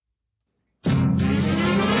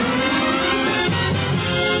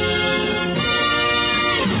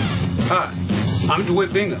I'm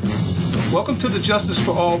DeWitt Bingham. Welcome to the Justice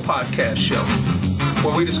for All podcast show,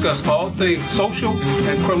 where we discuss all things social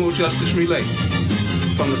and criminal justice related,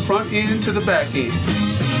 from the front end to the back end,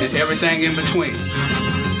 and everything in between.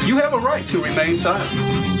 You have a right to remain silent,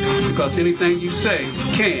 because anything you say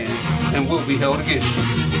can and will be held against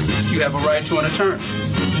you. You have a right to an attorney.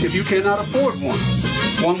 If you cannot afford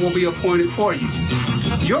one will be appointed for you.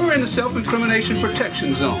 You're in the self-incrimination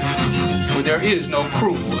protection zone, where there is no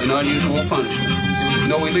cruel and unusual punishment,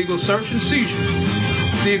 no illegal search and seizure.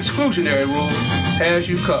 The exclusionary rule has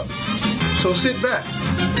you covered. So sit back,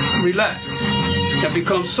 relax, and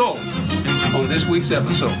become sold on this week's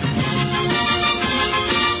episode.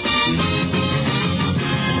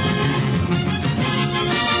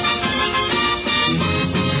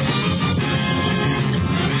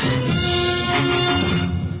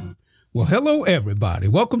 Well, hello, everybody.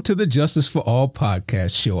 Welcome to the Justice for All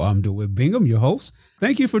podcast show. I'm DeWitt Bingham, your host.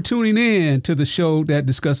 Thank you for tuning in to the show that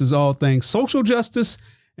discusses all things social justice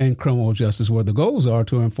and criminal justice, where the goals are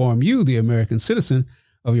to inform you, the American citizen,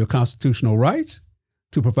 of your constitutional rights,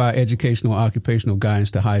 to provide educational and occupational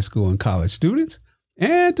guidance to high school and college students,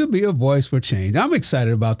 and to be a voice for change. I'm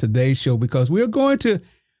excited about today's show because we're going to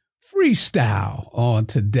freestyle on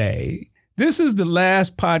today. This is the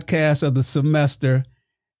last podcast of the semester,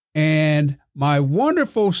 and my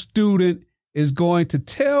wonderful student is going to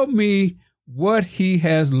tell me what he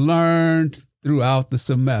has learned throughout the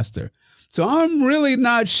semester. So I'm really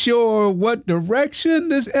not sure what direction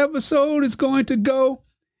this episode is going to go,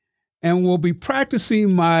 and we'll be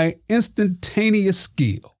practicing my instantaneous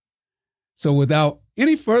skill. So without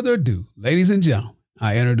any further ado, ladies and gentlemen,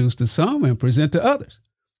 I introduce to some and present to others,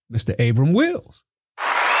 Mr. Abram Wills.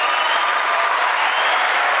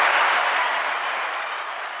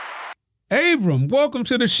 Abram, welcome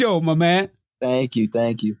to the show, my man. Thank you.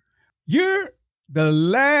 You're the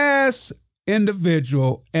last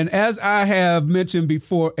individual, and as I have mentioned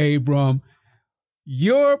before, Abram,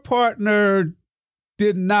 your partner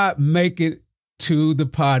did not make it to the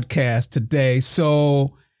podcast today,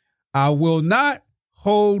 so I will not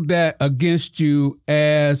hold that against you,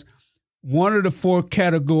 as one of the 4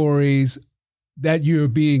 categories that you're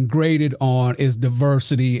being graded on is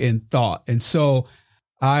diversity in thought. And so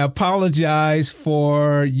I apologize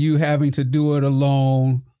for you having to do it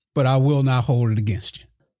alone, but I will not hold it against you.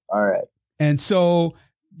 All right. And so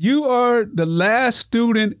you are the last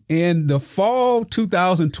student in the fall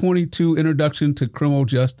 2022 Introduction to Criminal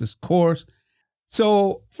Justice course.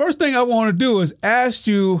 So first thing I want to do is ask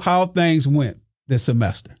you how things went this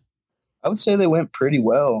semester. I would say they went pretty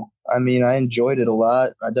well. I mean, I enjoyed it a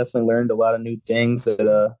lot. I definitely learned a lot of new things that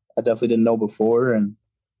I definitely didn't know before, and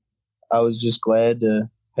I was just glad to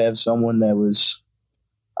have someone that was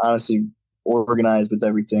honestly organized with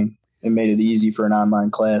everything and made it easy for an online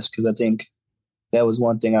class, because I think that was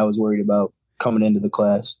one thing I was worried about coming into the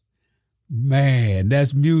class. Man,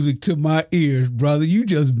 that's music to my ears, brother. You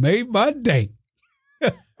just made my day.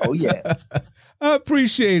 Oh, yeah. I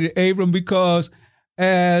appreciate it, Abram, because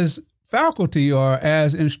as faculty or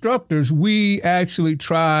as instructors, we actually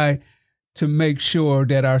try to make sure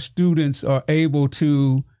that our students are able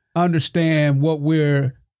to understand what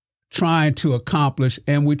we're trying to accomplish,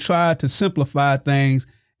 and we try to simplify things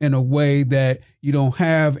in a way that you don't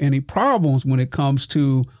have any problems when it comes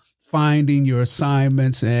to finding your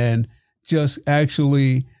assignments, and just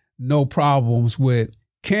actually no problems with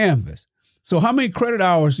Canvas. So how many credit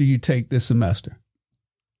hours do you take this semester?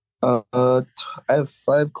 I have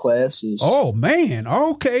 5 classes. Oh, man.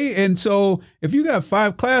 Okay. And so if you got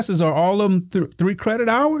 5 classes, are all of them 3 credit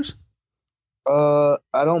hours?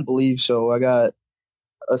 I don't believe so. I got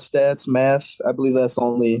a stats, math. I believe that's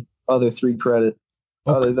only other 3 credit,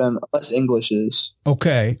 okay, other than unless English is.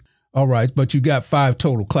 Okay. All right. But you got 5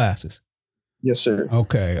 total classes. Yes, sir.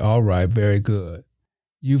 Okay. All right. Very good.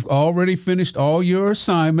 You've already finished all your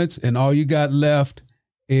assignments, and all you got left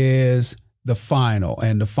is the final,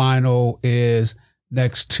 and the final is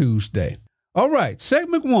next Tuesday. All right.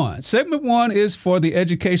 Segment 1. Segment 1 is for the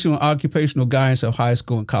educational and occupational guidance of high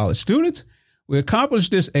school and college students. We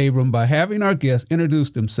accomplished this, Abram, by having our guests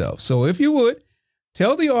introduce themselves. So if you would,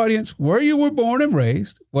 tell the audience where you were born and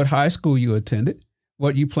raised, what high school you attended,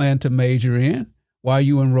 what you plan to major in, why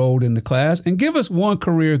you enrolled in the class, and give us one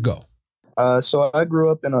career goal. So I grew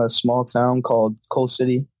up in a small town called Coal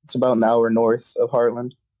City. It's about an hour north of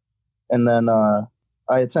Heartland. And then I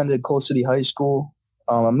attended Coal City High School.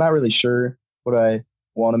 I'm not really sure what I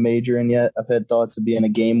want to major in yet. I've had thoughts of being a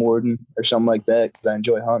game warden or something like that because I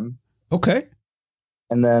enjoy hunting. Okay.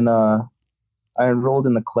 And then I enrolled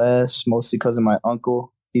in the class mostly because of my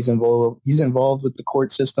uncle. He's involved with the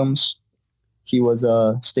court systems. He was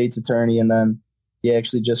a state's attorney, and then He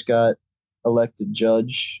actually just got elected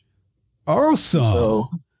judge. Awesome. So,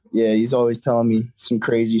 yeah, he's always telling me some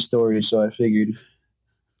crazy stories. So I figured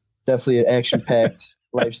definitely an action-packed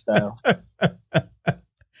lifestyle.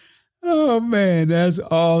 Oh, man, that's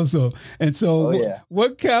awesome. And so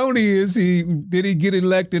what county did he get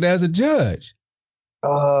elected as a judge?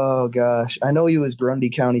 Oh, gosh. I know he was Grundy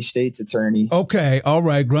County State's attorney. Okay. All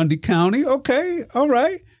right. Grundy County. Okay. All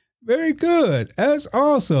right. Very good. That's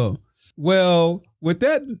awesome. Well, with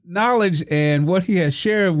that knowledge and what he has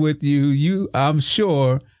shared with you, I'm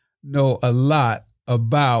sure, know a lot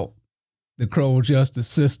about the criminal justice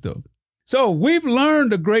system. So we've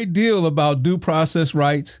learned a great deal about due process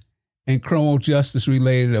rights and criminal justice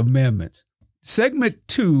related amendments. Segment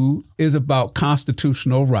 2 is about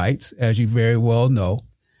constitutional rights, as you very well know.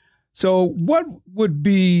 So what would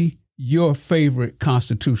be your favorite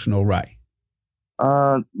constitutional right?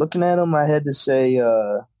 Looking at them, I had to say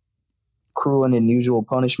cruel and unusual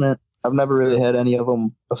punishment. I've never really had any of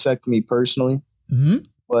them affect me personally,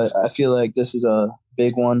 but I feel like this is a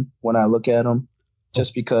big one when I look at them,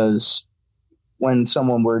 just because when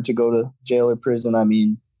someone were to go to jail or prison, I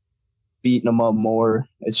mean, beating them up more,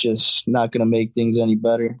 it's just not going to make things any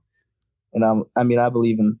better. And I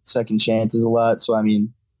believe in second chances a lot. So, I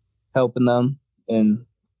mean, helping them and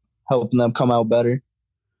helping them come out better,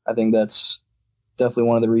 I think that's definitely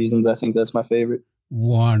one of the reasons I think that's my favorite.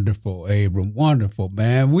 Wonderful, Abram. Wonderful,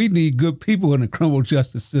 man. We need good people in the criminal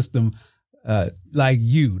justice system like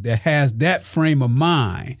you that has that frame of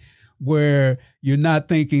mind where you're not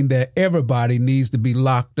thinking that everybody needs to be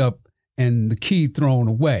locked up and the key thrown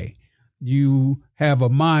away. You have a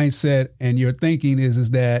mindset and your thinking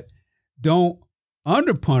is that don't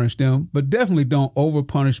underpunish them, but definitely don't over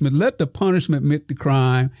punishment. Let the punishment meet the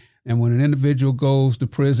crime. And when an individual goes to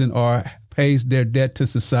prison or pays their debt to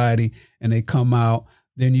society and they come out,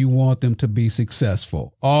 then you want them to be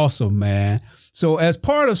successful. Awesome, man. So as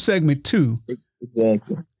part of segment 2,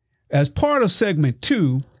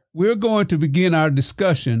 we're going to begin our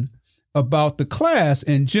discussion about the class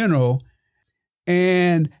in general.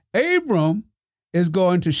 And Abram is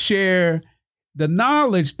going to share the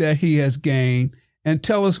knowledge that he has gained and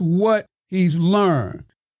tell us what he's learned.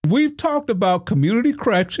 We've talked about community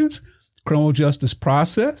corrections, criminal justice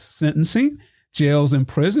process, sentencing, jails and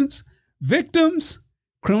prisons, victims,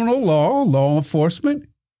 criminal law, law enforcement,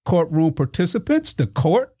 courtroom participants, the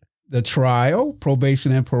court, the trial,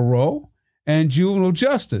 probation and parole, and juvenile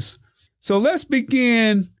justice. So let's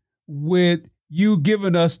begin with you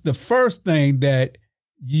giving us the first thing that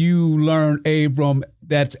you learned, Abram,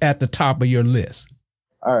 that's at the top of your list.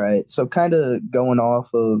 All right. So kind of going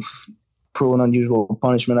off of cruel and unusual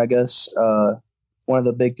punishment, I guess, one of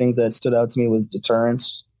the big things that stood out to me was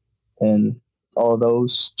deterrence and all of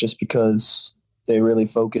those, just because they really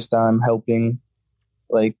focused on helping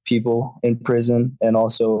like people in prison and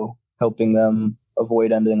also helping them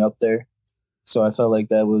avoid ending up there. So I felt like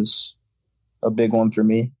that was a big one for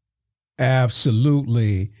me.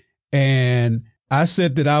 Absolutely. And I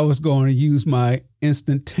said that I was going to use my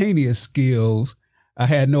instantaneous skills. I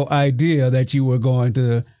had no idea that you were going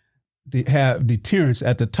to have deterrence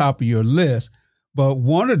at the top of your list. But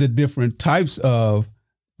one of the different types of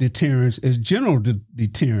deterrence is general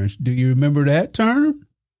deterrence. Do you remember that term?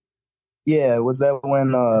 Yeah. Was that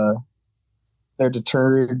when they're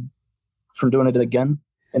deterred from doing it again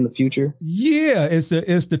in the future? Yeah. It's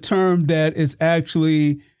the term that is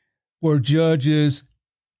actually where judges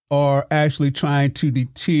are actually trying to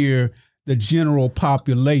deter the general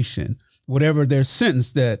population. Whatever their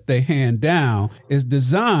sentence that they hand down is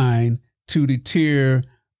designed to deter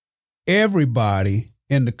everybody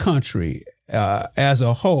in the country as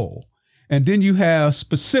a whole. And then you have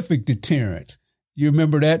specific deterrence. You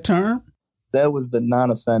remember that term? That was the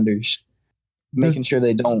non-offenders, making sure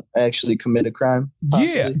they don't actually commit a crime.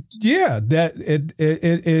 Possibly. Yeah. That it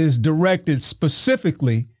is directed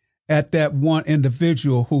specifically at that one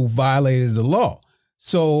individual who violated the law.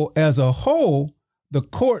 So as a whole, the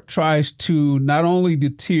court tries to not only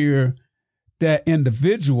deter that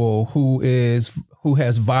individual who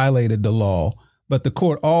has violated the law, but the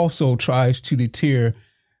court also tries to deter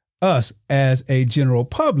us as a general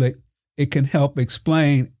public. It can help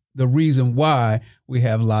explain the reason why we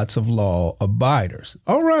have lots of law abiders.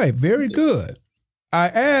 All right, very good. I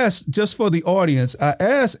asked, just for the audience, I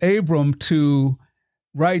asked Abram to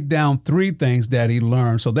write down 3 things that he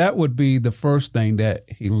learned. So that would be the first thing that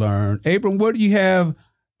he learned. Abram, what do you have,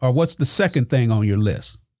 or what's the second thing on your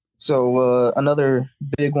list? So another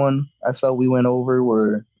big one I felt we went over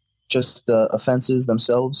were just the offenses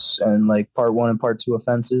themselves, and like part 1 and part 2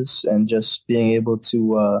 offenses, and just being able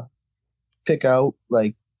to pick out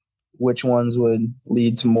like which ones would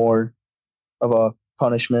lead to more of a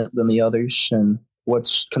punishment than the others and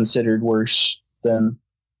what's considered worse than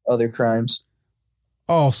other crimes.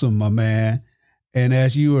 Awesome, my man. And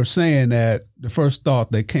as you were saying that, the first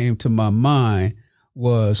thought that came to my mind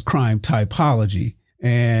was crime typology.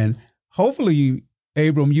 And hopefully,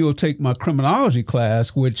 Abram, you'll take my criminology class,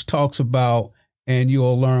 which talks about, and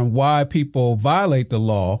you'll learn why people violate the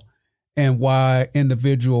law and why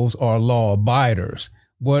individuals are law abiders.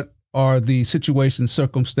 What are the situations,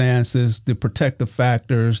 circumstances, the protective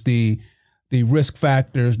factors, the risk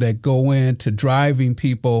factors that go into driving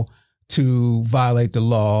people to violate the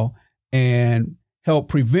law and help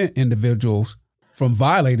prevent individuals from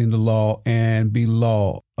violating the law and be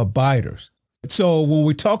law abiders. So when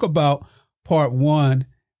we talk about part 1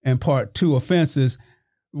 and part 2 offenses,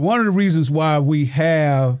 one of the reasons why we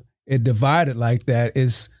have it divided like that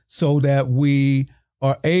is so that we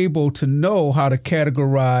are able to know how to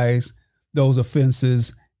categorize those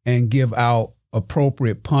offenses and give out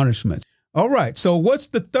appropriate punishments. All right. So what's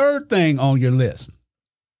the third thing on your list?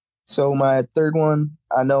 So my third one,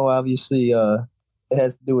 I know obviously it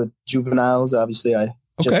has to do with juveniles. Obviously, I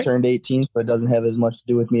just turned 18, so it doesn't have as much to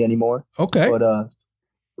do with me anymore. Okay. But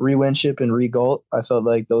rewinship and regult, I felt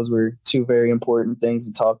like those were two very important things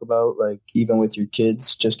to talk about, like even with your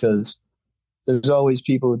kids, just because there's always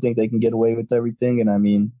people who think they can get away with everything. And I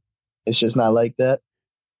mean, it's just not like that,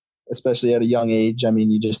 especially at a young age. I mean,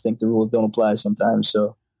 you just think the rules don't apply sometimes.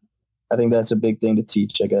 So I think that's a big thing to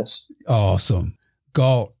teach, I guess. Awesome.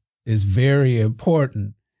 GALT is very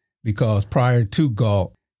important because prior to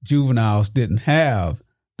GALT, juveniles didn't have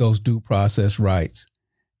those due process rights.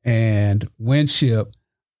 And Winship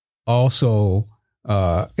also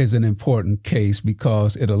is an important case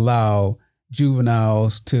because it allowed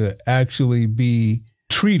juveniles to actually be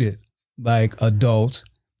treated like adults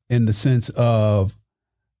in the sense of,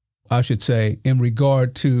 I should say, in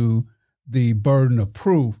regard to the burden of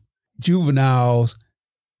proof. Juveniles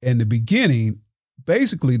in the beginning,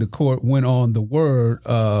 basically the court went on the word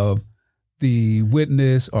of the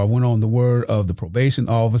witness or went on the word of the probation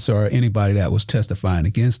officer or anybody that was testifying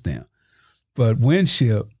against them. But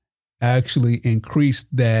Winship actually increased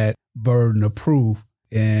that burden of proof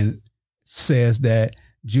and says that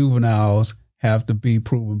juveniles have to be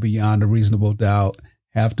proven beyond a reasonable doubt,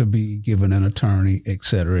 have to be given an attorney, et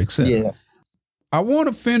cetera, et cetera. Yeah. I want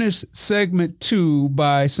to finish segment 2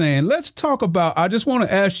 by saying, let's talk about, I just want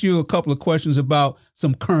to ask you a couple of questions about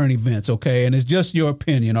some current events, okay? And it's just your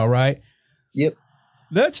opinion, all right? Yep.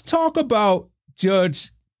 Let's talk about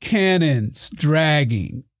Judge Cannon's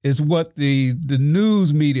dragging is what the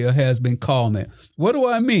news media has been calling it. What do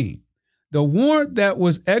I mean? The warrant that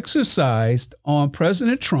was exercised on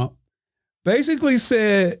President Trump basically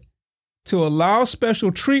said to allow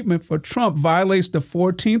special treatment for Trump violates the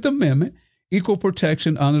 14th Amendment, equal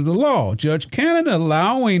protection under the law. Judge Cannon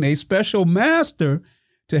allowing a special master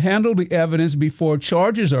to handle the evidence before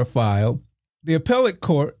charges are filed, the appellate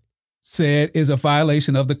court said is a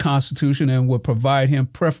violation of the Constitution and would provide him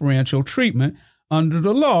preferential treatment under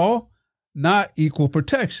the law, not equal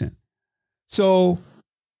protection. So,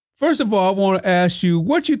 first of all, I want to ask you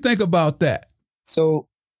what you think about that. So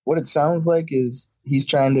what it sounds like is he's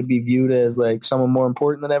trying to be viewed as like someone more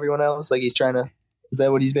important than everyone else. Like he's trying to, is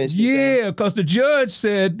that what he's basically saying? Yeah, because the judge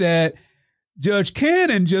said that Judge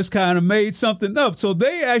Cannon just kind of made something up. So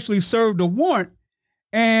they actually served a warrant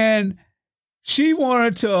and she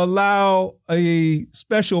wanted to allow a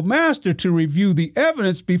special master to review the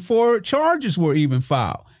evidence before charges were even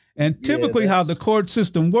filed. And typically how the court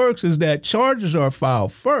system works is that charges are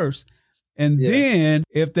filed first. And then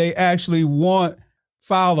if they actually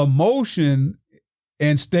file a motion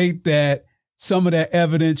and state that some of that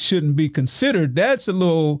evidence shouldn't be considered, that's a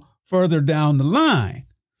little further down the line.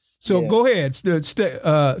 So go ahead.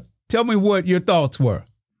 Tell me what your thoughts were.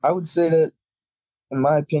 I would say that, in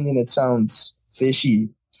my opinion, it sounds fishy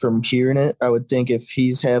from hearing it. I would think if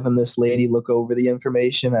he's having this lady look over the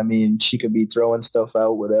information, I mean, she could be throwing stuff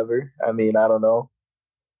out, whatever. I mean, I don't know.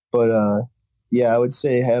 But, I would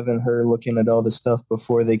say having her looking at all the stuff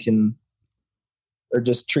before they can, or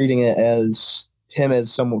just treating it as him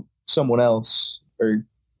as someone else or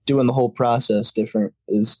doing the whole process different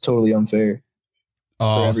is totally unfair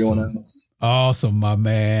for everyone else. Awesome, my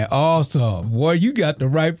man. Awesome. Boy, you got the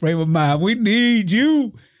right frame of mind. We need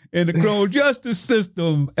you in the criminal justice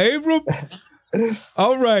system, Abram.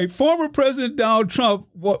 All right. Former President Donald Trump,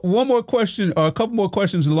 one more question or a couple more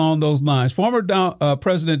questions along those lines. Former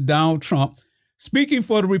President Donald Trump, speaking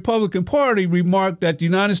for the Republican Party, remarked that the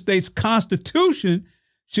United States Constitution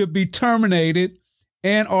should be terminated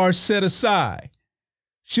and are set aside.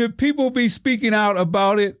 Should people be speaking out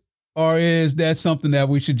about it or is that something that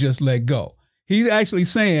we should just let go? He's actually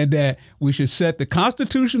saying that we should set the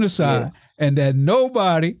Constitution aside and that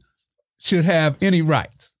nobody should have any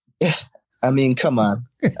rights. I mean, come on.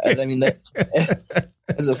 I mean, that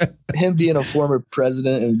him being a former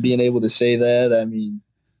president and being able to say that, I mean,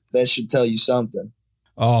 that should tell you something.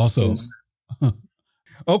 Also,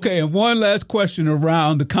 okay, and one last question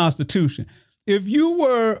around the Constitution. If you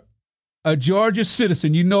were a Georgia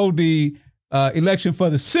citizen, you know the election for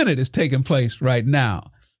the Senate is taking place right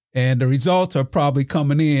now, and the results are probably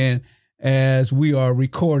coming in as we are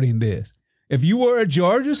recording this. If you were a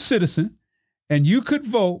Georgia citizen and you could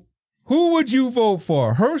vote, who would you vote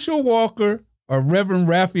for, Herschel Walker or Reverend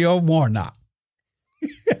Raphael Warnock?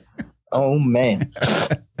 Oh, man.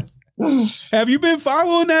 Have you been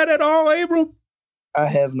following that at all, Abram? I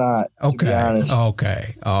have not, to be honest.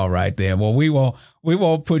 Okay. All right, then. Well, we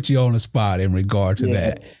won't put you on the spot in regard to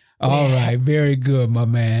that. All right. Very good, my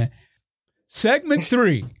man. Segment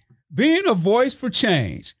 3, being a voice for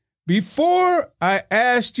change. Before I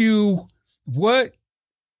asked you what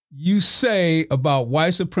you say about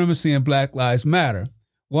white supremacy and Black Lives Matter,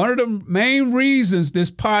 one of the main reasons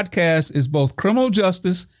this podcast is both criminal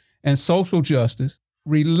justice and social justice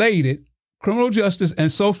related, criminal justice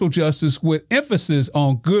and social justice with emphasis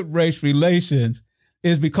on good race relations,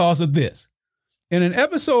 is because of this. In an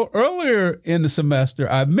episode earlier in the semester,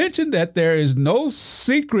 I mentioned that there is no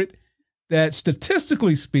secret that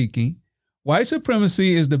statistically speaking, white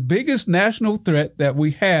supremacy is the biggest national threat that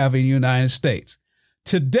we have in the United States.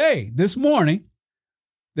 Today, this morning,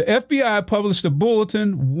 the FBI published a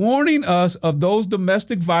bulletin warning us of those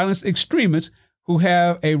domestic violence extremists who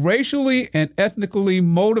have a racially and ethnically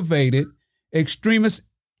motivated extremist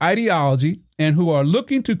ideology and who are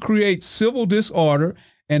looking to create civil disorder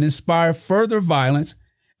and inspire further violence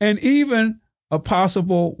and even a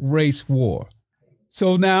possible race war.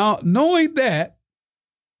 So now, knowing that,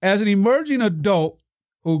 as an emerging adult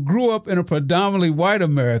who grew up in a predominantly white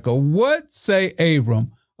America, what say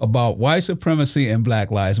Abram about white supremacy and Black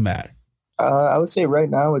Lives Matter? I would say right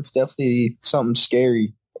now it's definitely something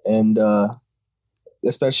scary, and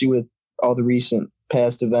especially with all the recent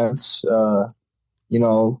past events, you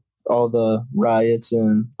know, all the riots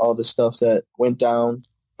and all the stuff that went down,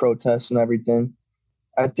 protests and everything.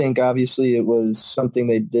 I think obviously it was something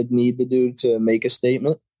they did need to do to make a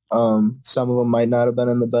statement. Some of them might not have been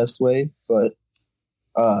in the best way, but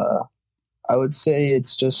I would say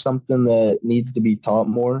it's just something that needs to be taught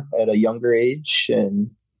more at a younger age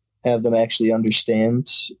and have them actually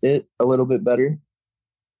understand it a little bit better,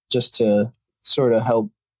 just to sort of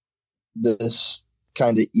help this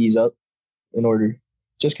kind of ease up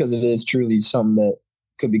just because it is truly something that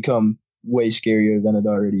could become way scarier than it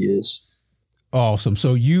already is. Awesome.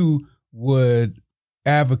 So you would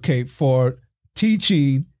advocate for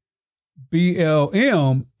teaching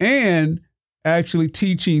BLM and actually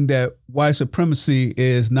teaching that white supremacy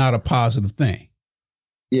is not a positive thing.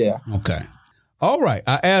 Yeah. Okay. All right.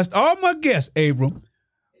 I asked all my guests, Abram,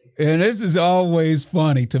 and this is always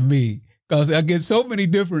funny to me because I get so many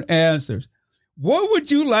different answers. What would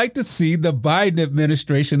you like to see the Biden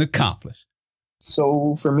administration accomplish?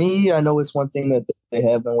 So for me, I know it's one thing that they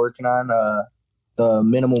have been working on, the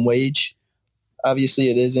minimum wage. Obviously,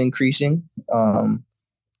 it is increasing,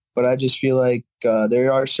 but I just feel like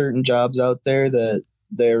there are certain jobs out there that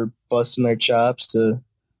they're busting their chops to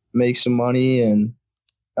make some money. And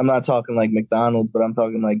I'm not talking like McDonald's, but I'm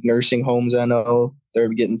talking like nursing homes. I know they're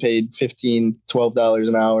getting paid $15, $12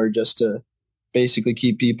 an hour just to basically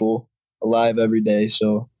keep people alive every day.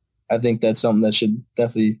 So I think that's something that should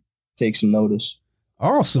definitely take some notice.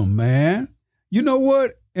 Awesome, man. You know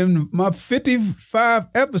what? In my 55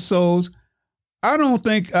 episodes, I don't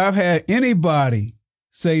think I've had anybody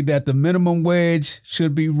say that the minimum wage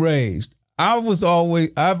should be raised. I've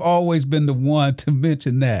always been the one to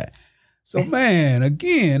mention that. So, man,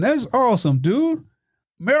 again, that's awesome, dude.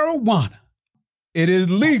 Marijuana, it is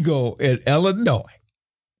legal in Illinois.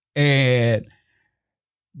 And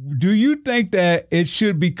do you think that it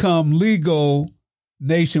should become legal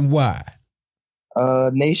nationwide?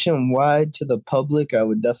 Nationwide to the public, I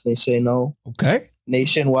would definitely say no. Okay.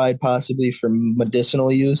 Nationwide, possibly for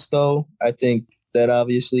medicinal use, though. I think that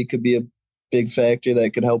obviously could be a big factor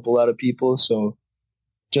that could help a lot of people. So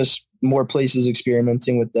just more places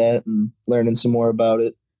experimenting with that and learning some more about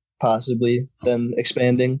it, possibly, then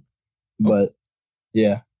expanding. But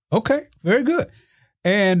yeah. Okay. Very good.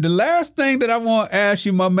 And the last thing that I want to ask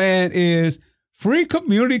you, my man, is free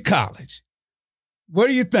community college. What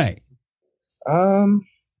do you think? I'm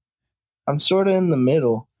sort of in the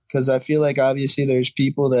middle because I feel like obviously there's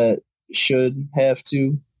people that should have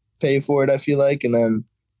to pay for it, I feel like. And then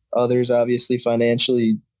Others obviously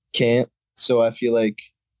financially can't. So I feel like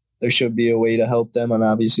there should be a way to help them. And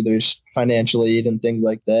obviously there's financial aid and things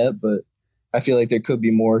like that. But I feel like there could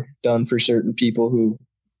be more done for certain people who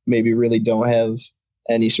maybe really don't have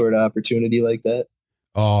any sort of opportunity like that.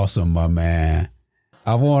 Awesome, my man.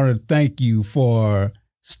 I want to thank you for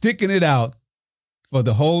sticking it out for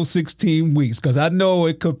the whole 16 weeks, because I know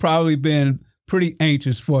it could probably been pretty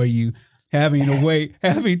anxious for you having to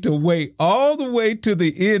wait all the way to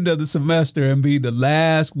the end of the semester and be the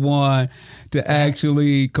last one to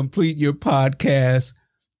actually complete your podcast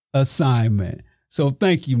assignment. So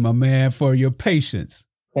thank you, my man, for your patience.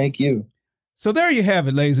 Thank you. So there you have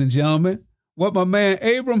it, ladies and gentlemen. What my man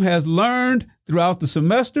Abram has learned throughout the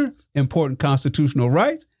semester, important constitutional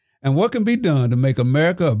rights, and what can be done to make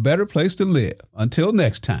America a better place to live. Until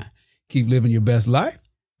next time, keep living your best life.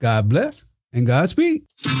 God bless and Godspeed.